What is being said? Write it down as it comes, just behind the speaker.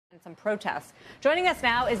Some protests. Joining us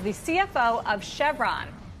now is the CFO of Chevron,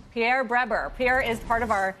 Pierre Breber. Pierre is part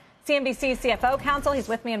of our CNBC CFO Council. He's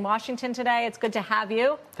with me in Washington today. It's good to have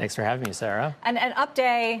you. Thanks for having me, Sarah. And an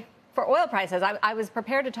update for oil prices. I was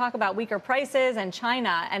prepared to talk about weaker prices and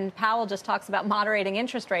China, and Powell just talks about moderating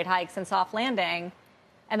interest rate hikes and soft landing,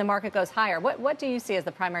 and the market goes higher. What do you see as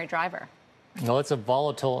the primary driver? Well, it's a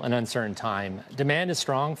volatile and uncertain time. Demand is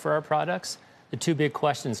strong for our products. The two big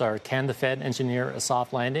questions are, can the Fed engineer a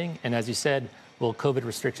soft landing? And as you said, will COVID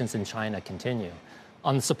restrictions in China continue?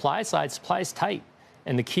 On the supply side, supply is tight.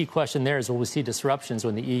 And the key question there is, will we see disruptions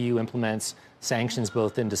when the EU implements sanctions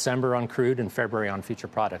both in December on crude and February on future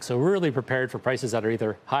products? So we're really prepared for prices that are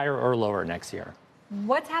either higher or lower next year.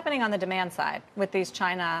 What's happening on the demand side with these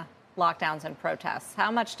China lockdowns and protests? How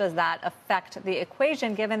much does that affect the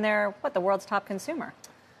equation, given they're, the world's top consumer?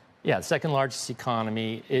 Yeah, the second largest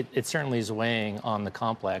economy. It certainly is weighing on the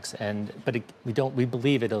complex, but we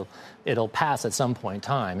believe it'll pass at some point in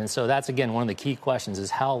time. And so that's, again, one of the key questions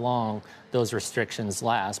is how long those restrictions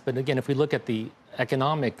last. But again, if we look at the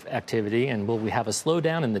economic activity and will we have a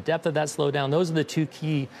slowdown and the depth of that slowdown, those are the two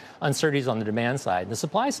key uncertainties on the demand side. The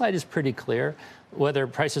supply side is pretty clear. Whether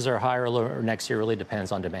prices are higher or lower next year really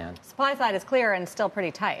depends on demand. Supply side is clear and still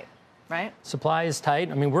pretty tight. Right? Supply is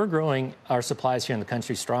tight. I mean, we're growing our supplies here in the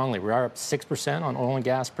country strongly. We are up 6% on oil and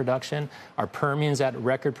gas production. Our Permian's at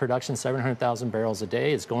record production, 700,000 barrels a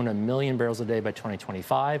day. It's going to 1 million barrels a day by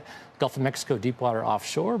 2025. Gulf of Mexico deepwater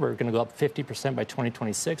offshore, we're going to go up 50% by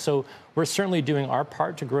 2026. So we're certainly doing our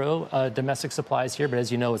part to grow domestic supplies here. But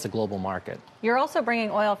as you know, it's a global market. You're also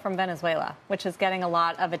bringing oil from Venezuela, which is getting a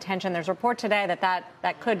lot of attention. There's a report today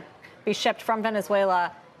that could be shipped from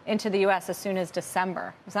Venezuela into the U.S. as soon as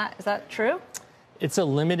December. Is that true? It's a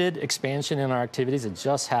limited expansion in our activities. It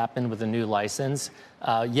just happened with a new license.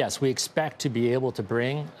 Yes, we expect to be able to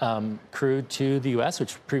bring crude to the U.S.,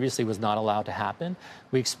 which previously was not allowed to happen.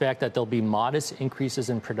 We expect that there'll be modest increases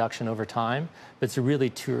in production over time, but it's really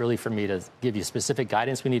too early for me to give you specific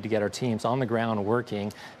guidance. We need to get our teams on the ground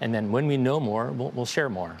working, and then when we know more, we'll share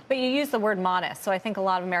more. But you use the word modest, so I think a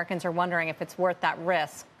lot of Americans are wondering if it's worth that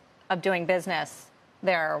risk of doing business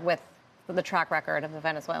there with the track record of the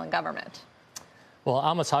Venezuelan government. Well,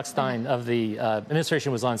 Amos Hochstein of the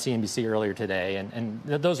administration was on CNBC earlier today, and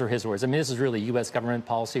those are his words. I mean, this is really U.S. government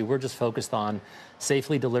policy. We're just focused on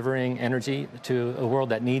safely delivering energy to a world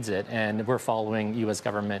that needs it, and we're following U.S.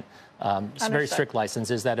 government very strict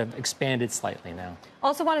licenses that have expanded slightly now.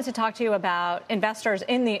 Also wanted to talk to you about investors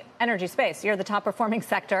in the energy space. You're the top performing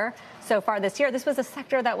sector so far this year. This was a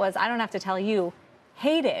sector that was, I don't have to tell you,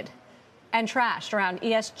 hated and trashed around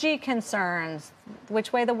ESG concerns,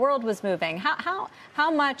 which way the world was moving. How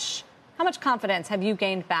much confidence have you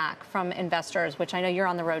gained back from investors, which I know you're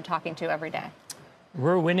on the road talking to every day?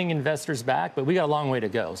 We're winning investors back, but we got a long way to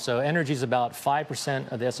go. So energy is about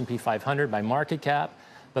 5% of the S&P 500 by market cap,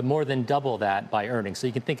 but more than double that by earnings. So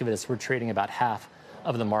you can think of it as we're trading about half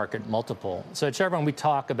of the market multiple. So at Chevron, we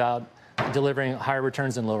talk about delivering higher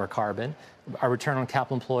returns and lower carbon. Our return on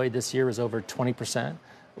capital employed this year is over 20%.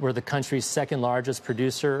 We're the country's second largest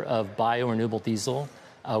producer of biorenewable diesel.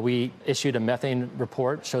 We issued a methane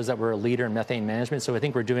report, shows that we're a leader in methane management. So I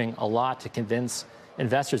think we're doing a lot to convince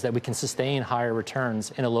investors that we can sustain higher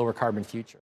returns in a lower carbon future.